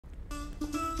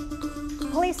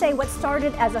Police say what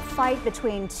started as a fight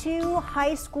between two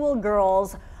high school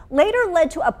girls later led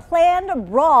to a planned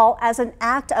brawl as an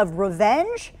act of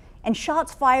revenge, and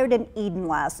shots fired in Eden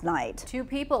last night. Two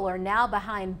people are now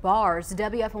behind bars.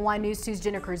 WFNY News 2's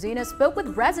Jenna Cruzina spoke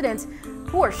with residents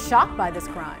who are shocked by this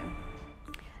crime.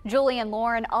 Julie and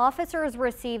Lauren, officers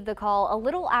received the call a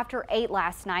little after 8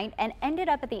 last night and ended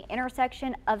up at the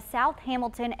intersection of South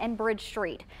Hamilton and Bridge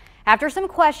Street. After some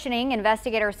questioning,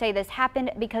 investigators say this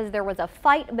happened because there was a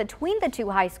fight between the two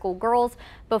high school girls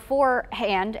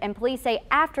beforehand, and police say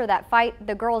after that fight,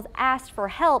 the girls asked for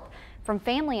help from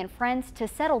family and friends to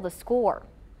settle the score.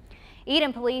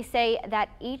 Eden police say that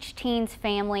each teen's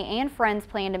family and friends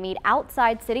plan to meet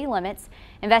outside city limits.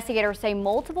 Investigators say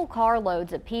multiple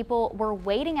carloads of people were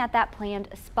waiting at that planned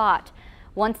spot.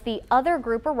 Once the other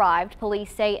group arrived,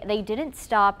 police say they didn't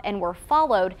stop and were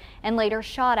followed and later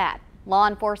shot at. Law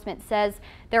enforcement says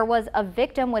there was a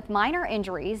victim with minor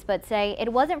injuries, but say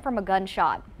it wasn't from a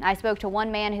gunshot. I spoke to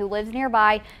one man who lives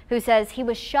nearby who says he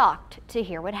was shocked to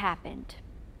hear what happened.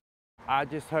 I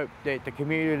just hope that the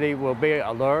community will be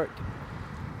alert.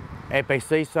 If they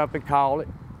see something, call it.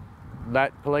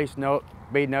 Let police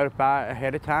be notified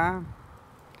ahead of time,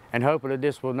 and hopefully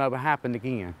this will never happen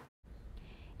again.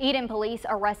 Eden police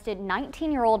arrested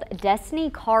 19-year-old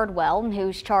Destiny Cardwell,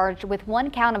 who's charged with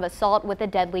 1 count of assault with a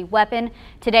deadly weapon.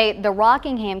 Today, the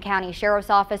Rockingham County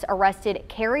Sheriff's Office arrested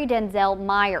Kerry Denzel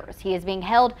Myers. He is being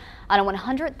held on a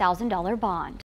 $100,000 bond.